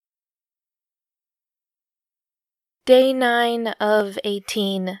day 9 of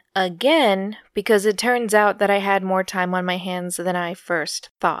 18 again because it turns out that I had more time on my hands than I first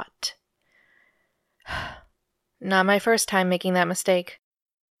thought. Not my first time making that mistake.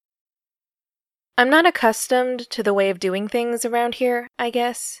 I'm not accustomed to the way of doing things around here, I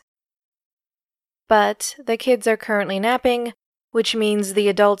guess. But the kids are currently napping, which means the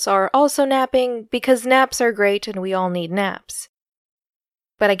adults are also napping because naps are great and we all need naps.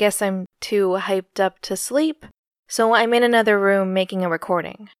 But I guess I'm too hyped up to sleep, so I'm in another room making a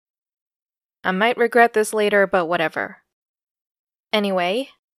recording. I might regret this later, but whatever. Anyway.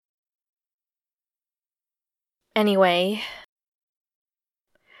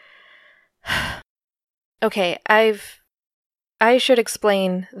 Okay, I should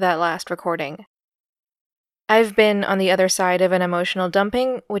explain that last recording. I've been on the other side of an emotional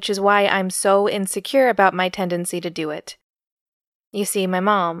dumping, which is why I'm so insecure about my tendency to do it. You see, my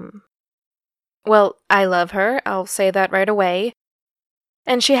mom... Well, I love her, I'll say that right away.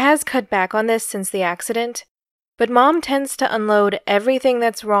 And she has cut back on this since the accident, but Mom tends to unload everything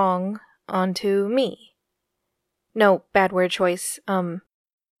that's wrong onto me. No, bad word choice.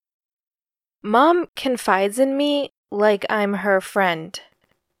 Mom confides in me like I'm her friend.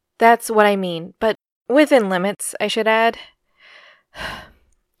 That's what I mean, but within limits, I should add.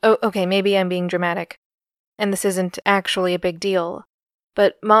 Oh, okay, maybe I'm being dramatic, and this isn't actually a big deal,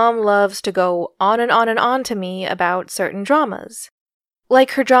 but Mom loves to go on and on and on to me about certain dramas.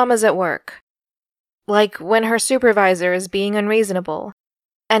 Like her dramas at work. Like when her supervisor is being unreasonable.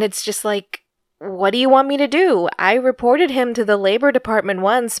 And it's just like, what do you want me to do? I reported him to the labor department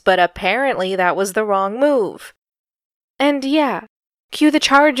once, but apparently that was the wrong move. And yeah, cue the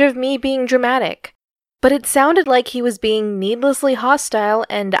charge of me being dramatic. But it sounded like he was being needlessly hostile,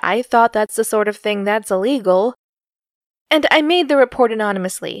 and I thought that's the sort of thing that's illegal. And I made the report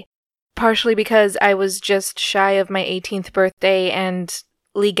anonymously, partially because I was just shy of my 18th birthday and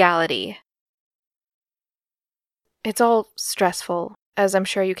legality. It's all stressful, as I'm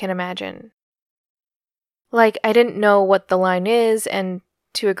sure you can imagine. Like, I didn't know what the line is, and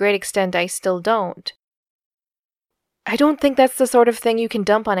to a great extent I still don't. I don't think that's the sort of thing you can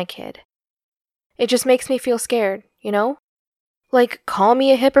dump on a kid. It just makes me feel scared, you know? Like, call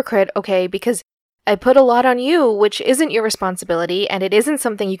me a hypocrite, okay, because I put a lot on you, which isn't your responsibility, and it isn't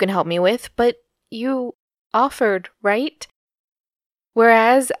something you can help me with, but you offered, right?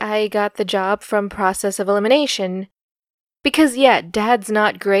 Whereas I got the job from process of elimination. Because yeah, Dad's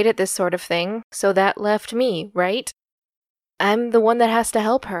not great at this sort of thing, so that left me, right? I'm the one that has to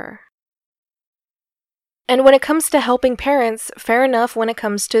help her. And when it comes to helping parents, fair enough when it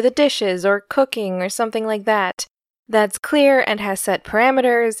comes to the dishes or cooking or something like that. That's clear and has set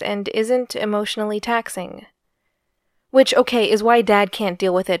parameters and isn't emotionally taxing. Which, okay, is why Dad can't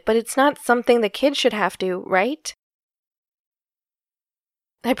deal with it, but it's not something the kids should have to, right?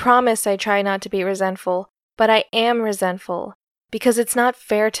 I promise I try not to be resentful, but I am resentful because it's not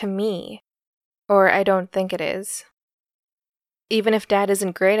fair to me. Or I don't think it is. Even if Dad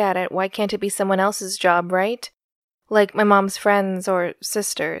isn't great at it, why can't it be someone else's job, right? Like my mom's friends or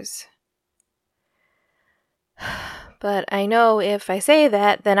sisters. But I know if I say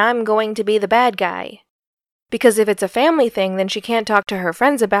that, then I'm going to be the bad guy. Because if it's a family thing, then she can't talk to her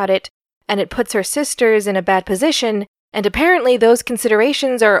friends about it, and it puts her sisters in a bad position, and apparently those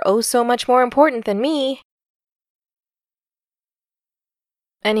considerations are oh so much more important than me.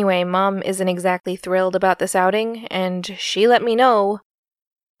 Anyway, Mom isn't exactly thrilled about this outing, and she let me know,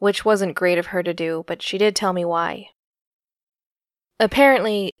 which wasn't great of her to do, but she did tell me why.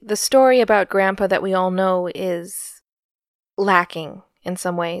 Apparently, the story about Grandpa that we all know is lacking in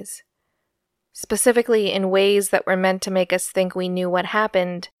some ways. Specifically in ways that were meant to make us think we knew what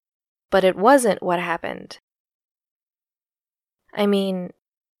happened, but it wasn't what happened. I mean,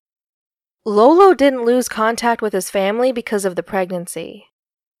 Lolo didn't lose contact with his family because of the pregnancy.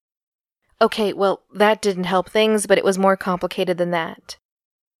 Okay, well, that didn't help things, but it was more complicated than that.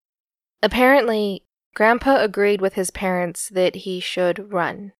 Apparently, Grandpa agreed with his parents that he should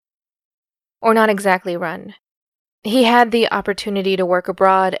run. Or not exactly run. He had the opportunity to work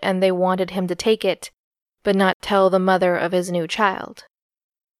abroad, and they wanted him to take it, but not tell the mother of his new child.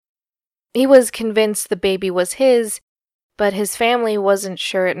 He was convinced the baby was his, but his family wasn't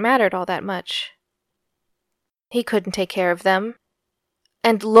sure it mattered all that much. He couldn't take care of them.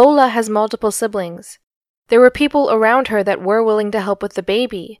 And Lola has multiple siblings. There were people around her that were willing to help with the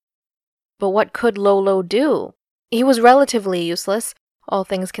baby. But what could Lolo do? He was relatively useless, all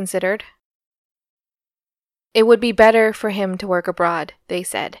things considered. It would be better for him to work abroad, they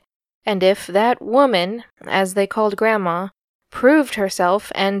said. And if that woman, as they called Grandma, proved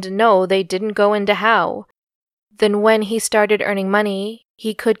herself, and no, they didn't go into how, then when he started earning money,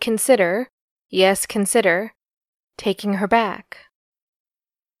 he could consider, yes, consider, taking her back.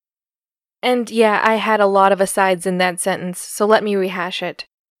 And yeah, I had a lot of asides in that sentence, so let me rehash it.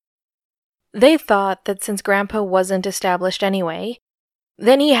 They thought that since Grandpa wasn't established anyway,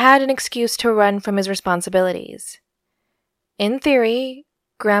 then he had an excuse to run from his responsibilities. In theory,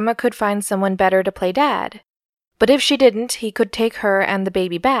 Grandma could find someone better to play dad, but if she didn't, he could take her and the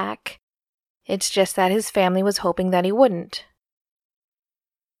baby back. It's just that his family was hoping that he wouldn't.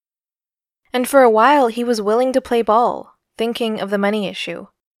 And for a while, he was willing to play ball, thinking of the money issue.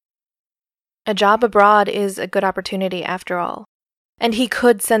 A job abroad is a good opportunity after all, and he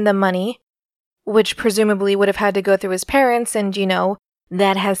could send them money, which presumably would have had to go through his parents, and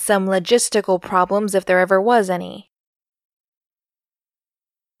that has some logistical problems if there ever was any.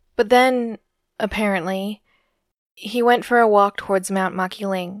 But then, apparently, he went for a walk towards Mount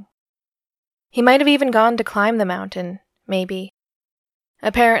Makiling. He might have even gone to climb the mountain, maybe.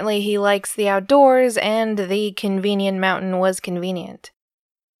 Apparently he likes the outdoors, and the convenient mountain was convenient.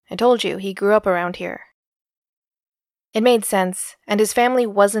 I told you, he grew up around here. It made sense, and his family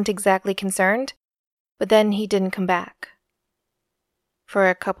wasn't exactly concerned, but then he didn't come back. For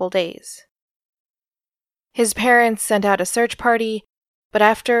a couple days. His parents sent out a search party, but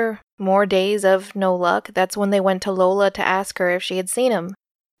after more days of no luck, that's when they went to Lola to ask her if she had seen him.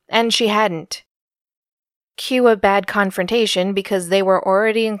 And she hadn't. Cue a bad confrontation because they were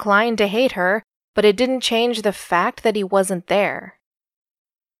already inclined to hate her, but it didn't change the fact that he wasn't there.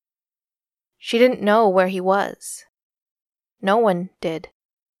 She didn't know where he was. No one did.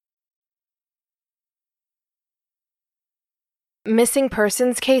 Missing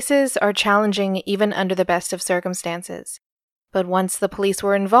persons cases are challenging even under the best of circumstances. But once the police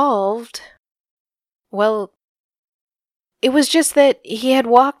were involved, well, it was just that he had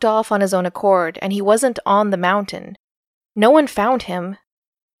walked off on his own accord and he wasn't on the mountain. No one found him,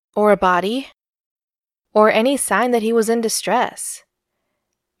 or a body, or any sign that he was in distress.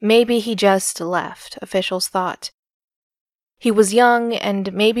 Maybe he just left, officials thought. He was young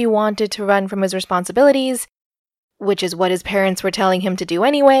and maybe wanted to run from his responsibilities, which is what his parents were telling him to do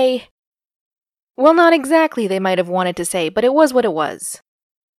anyway. Well, not exactly, they might have wanted to say, but it was what it was.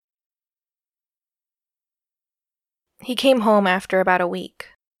 He came home after about a week,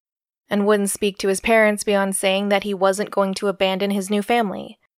 and wouldn't speak to his parents beyond saying that he wasn't going to abandon his new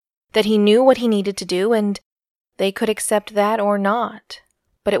family, that he knew what he needed to do and they could accept that or not.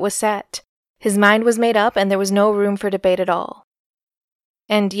 But it was set. His mind was made up and there was no room for debate at all.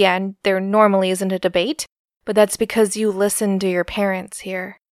 And yeah, there normally isn't a debate, but that's because you listen to your parents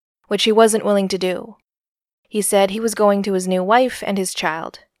here, which he wasn't willing to do. He said he was going to his new wife and his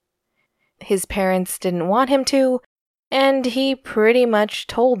child. His parents didn't want him to, and he pretty much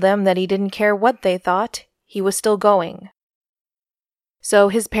told them that he didn't care what they thought, he was still going. So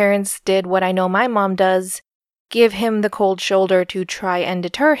his parents did what I know my mom does, give him the cold shoulder to try and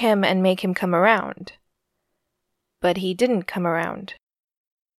deter him and make him come around. But he didn't come around.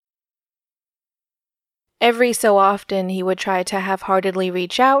 Every so often he would try to half-heartedly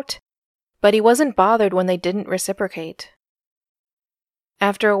reach out, but he wasn't bothered when they didn't reciprocate.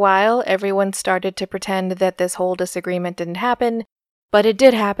 After a while, everyone started to pretend that this whole disagreement didn't happen, but it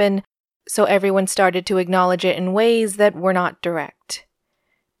did happen, so everyone started to acknowledge it in ways that were not direct.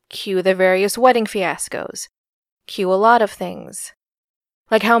 Cue the various wedding fiascos. Cue a lot of things.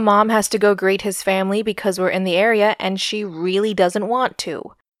 Like how Mom has to go greet his family because we're in the area and she really doesn't want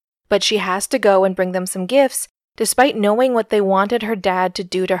to. But she has to go and bring them some gifts, despite knowing what they wanted her dad to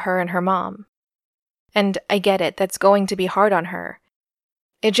do to her and her mom. And I get it, that's going to be hard on her.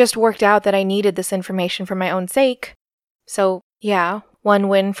 It just worked out that I needed this information for my own sake. So, yeah, one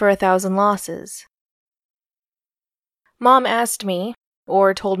win for 1,000 losses. Mom asked me,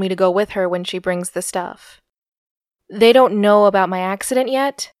 or told me to go with her when she brings the stuff. They don't know about my accident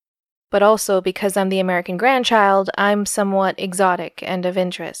yet, but also because I'm the American grandchild, I'm somewhat exotic and of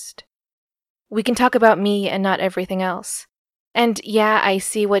interest. We can talk about me and not everything else. And yeah, I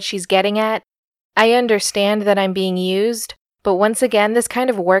see what she's getting at. I understand that I'm being used, but once again, this kind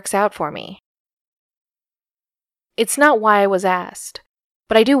of works out for me. It's not why I was asked,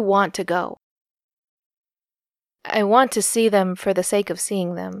 but I do want to go. I want to see them for the sake of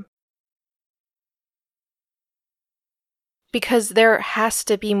seeing them. Because there has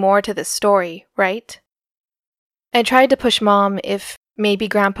to be more to this story, right? I tried to push Mom if maybe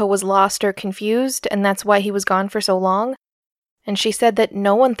Grandpa was lost or confused and that's why he was gone for so long, and she said that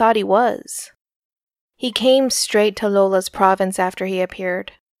no one thought he was. He came straight to Lola's province after he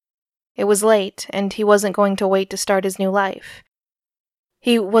appeared. It was late, and he wasn't going to wait to start his new life.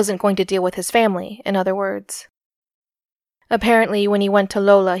 He wasn't going to deal with his family, in other words. Apparently, when he went to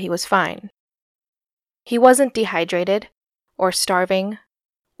Lola, he was fine. He wasn't dehydrated, or starving,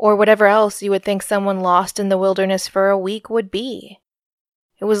 or whatever else you would think someone lost in the wilderness for a week would be.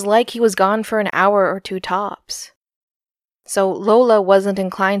 It was like he was gone for an hour or two tops. So Lola wasn't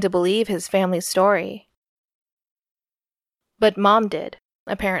inclined to believe his family's story. But Mom did,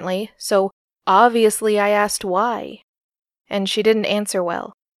 apparently, so obviously I asked why. And she didn't answer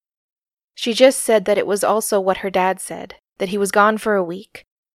well. She just said that it was also what her dad said, that he was gone for a week,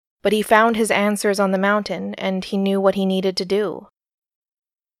 but he found his answers on the mountain and he knew what he needed to do.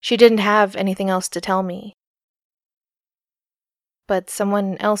 She didn't have anything else to tell me. But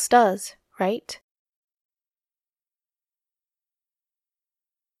someone else does, right?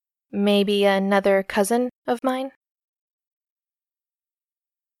 Maybe another cousin of mine?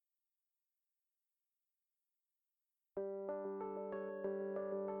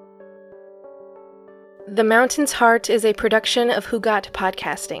 The Mountain's Heart is a production of Who Got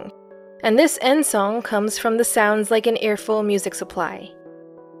Podcasting, and this end song comes from the Sounds Like an Earful music supply.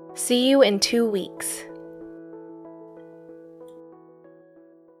 See you in 2 weeks.